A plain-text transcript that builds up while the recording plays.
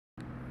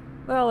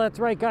Well, that's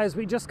right, guys.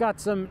 We just got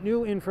some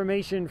new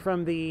information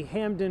from the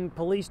Hamden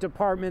Police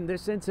Department.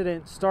 This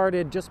incident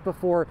started just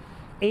before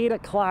 8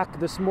 o'clock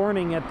this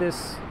morning at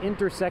this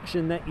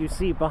intersection that you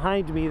see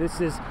behind me.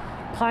 This is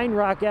Pine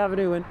Rock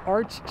Avenue and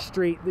Arch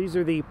Street. These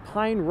are the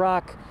Pine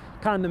Rock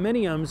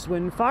condominiums.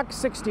 When Fox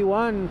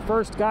 61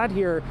 first got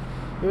here,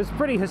 it was a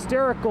pretty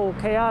hysterical,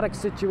 chaotic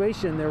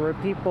situation. There were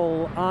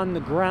people on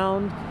the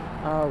ground,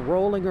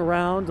 rolling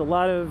around, a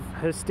lot of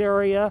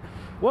hysteria.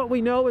 What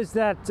we know is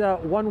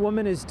that one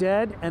woman is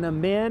dead and a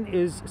man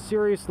is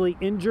seriously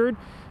injured.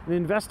 An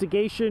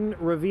investigation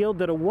revealed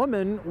that a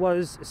woman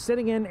was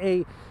sitting in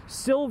a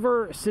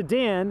silver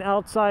sedan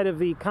outside of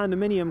the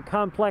condominium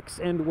complex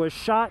and was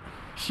shot.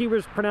 She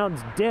was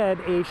pronounced dead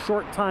a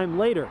short time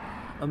later.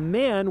 A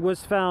man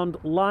was found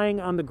lying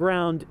on the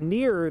ground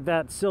near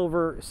that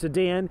silver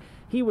sedan.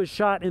 He was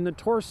shot in the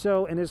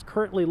torso and is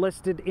currently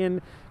listed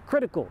in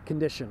critical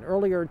condition.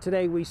 Earlier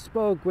today, we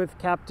spoke with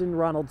Captain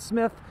Ronald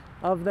Smith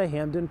of the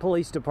Hamden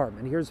Police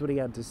Department. Here's what he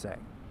had to say.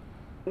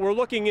 We're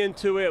looking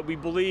into it. We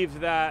believe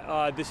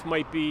that this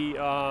might be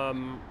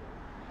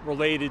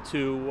related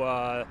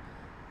to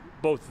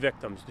both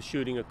victims. The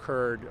shooting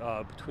occurred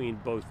between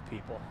both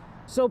people.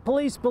 So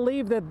police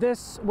believe that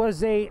this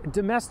was a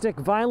domestic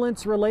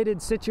violence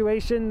related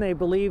situation. They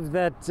believe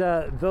that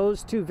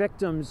those two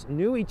victims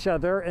knew each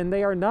other, and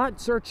they are not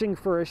searching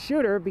for a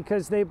shooter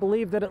because they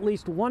believe that at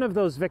least one of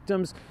those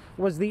victims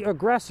was the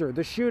aggressor,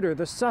 the shooter,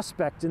 the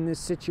suspect in this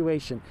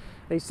situation.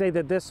 They say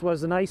that this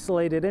was an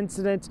isolated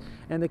incident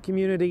and the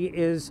community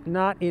is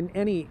not in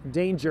any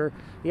danger.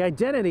 The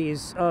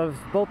identities of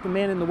both the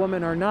man and the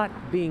woman are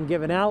not being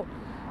given out.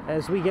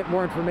 As we get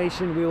more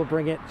information, we will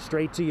bring it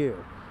straight to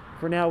you.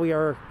 For now, we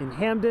are in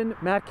Hamden.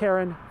 Matt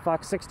Karen,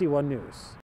 Fox 61 News.